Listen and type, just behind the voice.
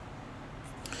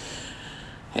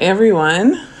Hey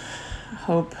everyone,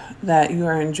 hope that you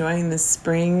are enjoying the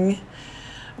spring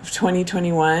of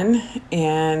 2021,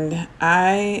 and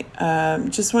I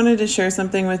just wanted to share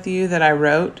something with you that I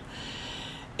wrote.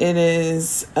 It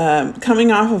is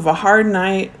coming off of a hard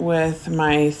night with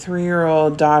my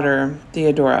 3-year-old daughter,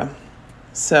 Theodora.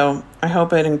 So I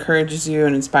hope it encourages you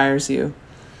and inspires you.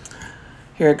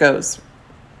 Here it goes.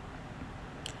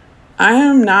 I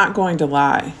am not going to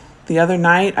lie. The other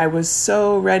night, I was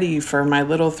so ready for my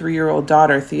little 3-year-old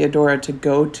daughter, Theodora, to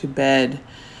go to bed.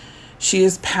 She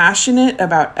is passionate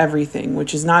about everything,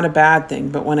 which is not a bad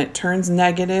thing, but when it turns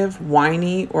negative,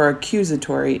 whiny, or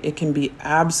accusatory, it can be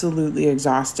absolutely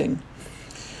exhausting.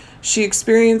 She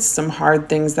experienced some hard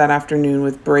things that afternoon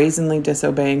with brazenly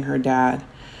disobeying her dad.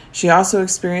 She also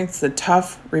experienced the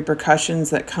tough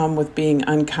repercussions that come with being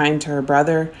unkind to her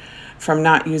brother, from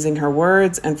not using her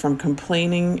words, and from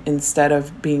complaining instead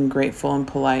of being grateful and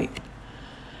polite.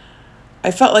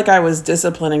 I felt like I was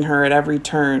disciplining her at every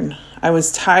turn. I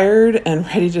was tired and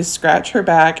ready to scratch her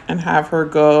back and have her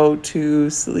go to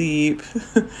sleep.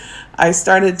 I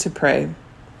started to pray.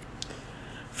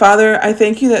 Father, I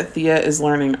thank you that Thea is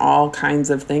learning all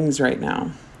kinds of things right now.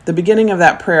 The beginning of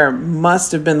that prayer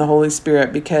must have been the Holy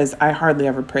Spirit, because I hardly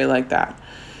ever pray like that.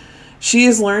 She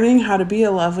is learning how to be a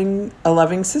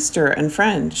loving sister and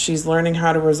friend. She's learning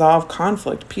how to resolve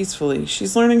conflict peacefully.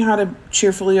 She's learning how to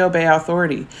cheerfully obey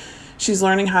authority. She's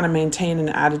learning how to maintain an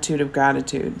attitude of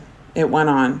gratitude. It went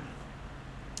on.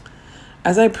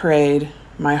 As I prayed,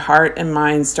 my heart and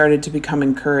mind started to become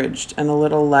encouraged and a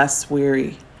little less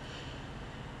weary.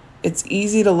 It's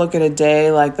easy to look at a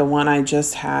day like the one I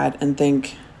just had and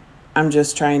think, I'm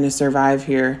just trying to survive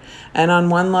here. And on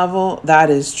one level, that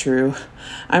is true.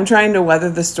 I'm trying to weather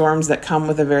the storms that come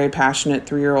with a very passionate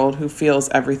 3-year-old who feels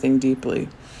everything deeply.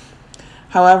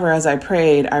 However, as I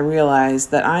prayed, I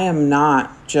realized that I am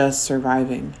not just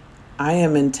surviving. I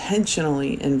am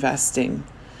intentionally investing.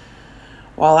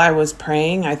 While I was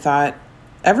praying, I thought,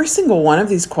 every single one of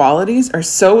these qualities are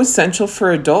so essential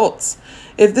for adults.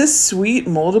 If this sweet,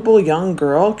 moldable young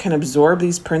girl can absorb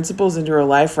these principles into her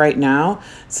life right now,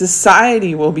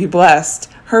 society will be blessed,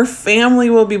 her family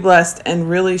will be blessed, and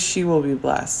really she will be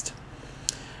blessed.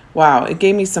 Wow, it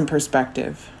gave me some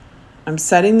perspective. I'm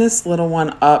setting this little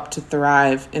one up to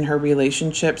thrive in her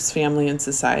relationships, family, and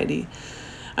society.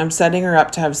 I'm setting her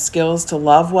up to have skills to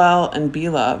love well and be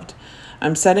loved.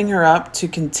 I'm setting her up to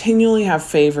continually have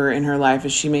favor in her life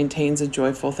as she maintains a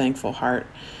joyful, thankful heart.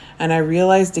 And I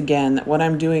realized again that what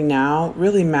I'm doing now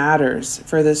really matters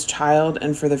for this child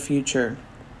and for the future.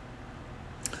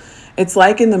 It's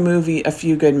like in the movie A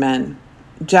Few Good Men.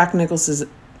 Jack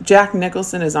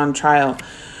Nicholson is on trial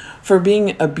for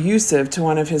being abusive to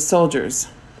one of his soldiers.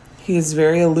 He is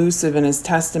very elusive in his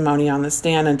testimony on the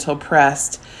stand until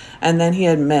pressed, and then he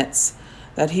admits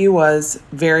that he was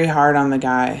very hard on the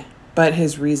guy, but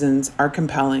his reasons are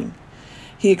compelling.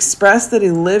 He expressed that he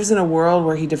lives in a world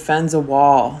where he defends a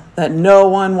wall that no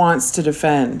one wants to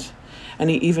defend,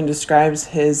 and he even describes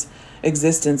his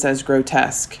existence as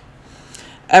grotesque.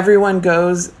 Everyone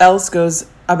else goes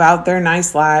about their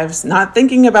nice lives, not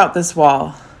thinking about this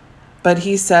wall. But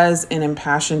he says in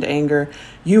impassioned anger,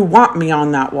 "You want me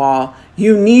on that wall.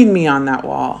 You need me on that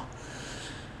wall."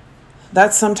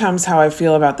 That's sometimes how I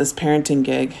feel about this parenting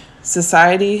gig.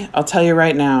 Society, I'll tell you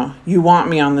right now, you want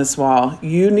me on this wall.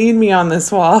 You need me on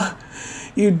this wall.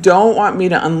 You don't want me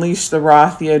to unleash the raw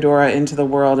Theodora into the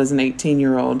world as an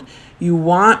 18-year-old. You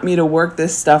want me to work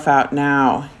this stuff out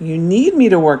now. You need me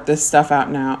to work this stuff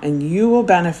out now, and you will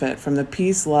benefit from the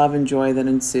peace, love, and joy that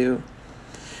ensue.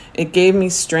 It gave me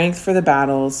strength for the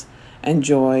battles and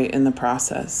joy in the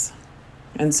process.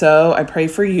 And so I pray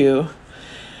for you,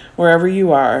 wherever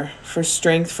you are, for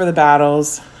strength for the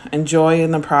battles and joy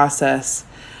in the process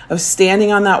of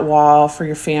standing on that wall for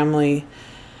your family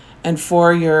and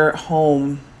for your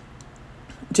home.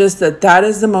 Just that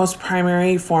is the most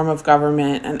primary form of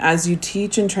government. And as you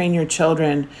teach and train your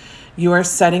children, you are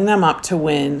setting them up to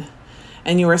win,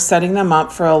 and you are setting them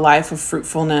up for a life of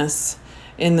fruitfulness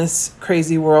in this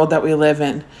crazy world that we live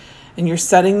in. And you're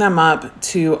setting them up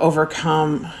to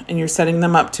overcome, and you're setting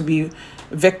them up to be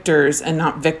victors and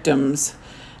not victims.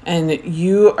 And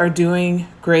you are doing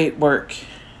great work.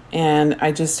 And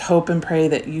I just hope and pray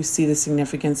that you see the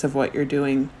significance of what you're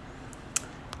doing.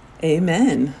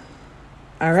 Amen.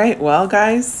 All right, well,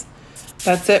 guys,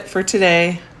 that's it for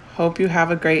today. Hope you have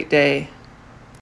a great day.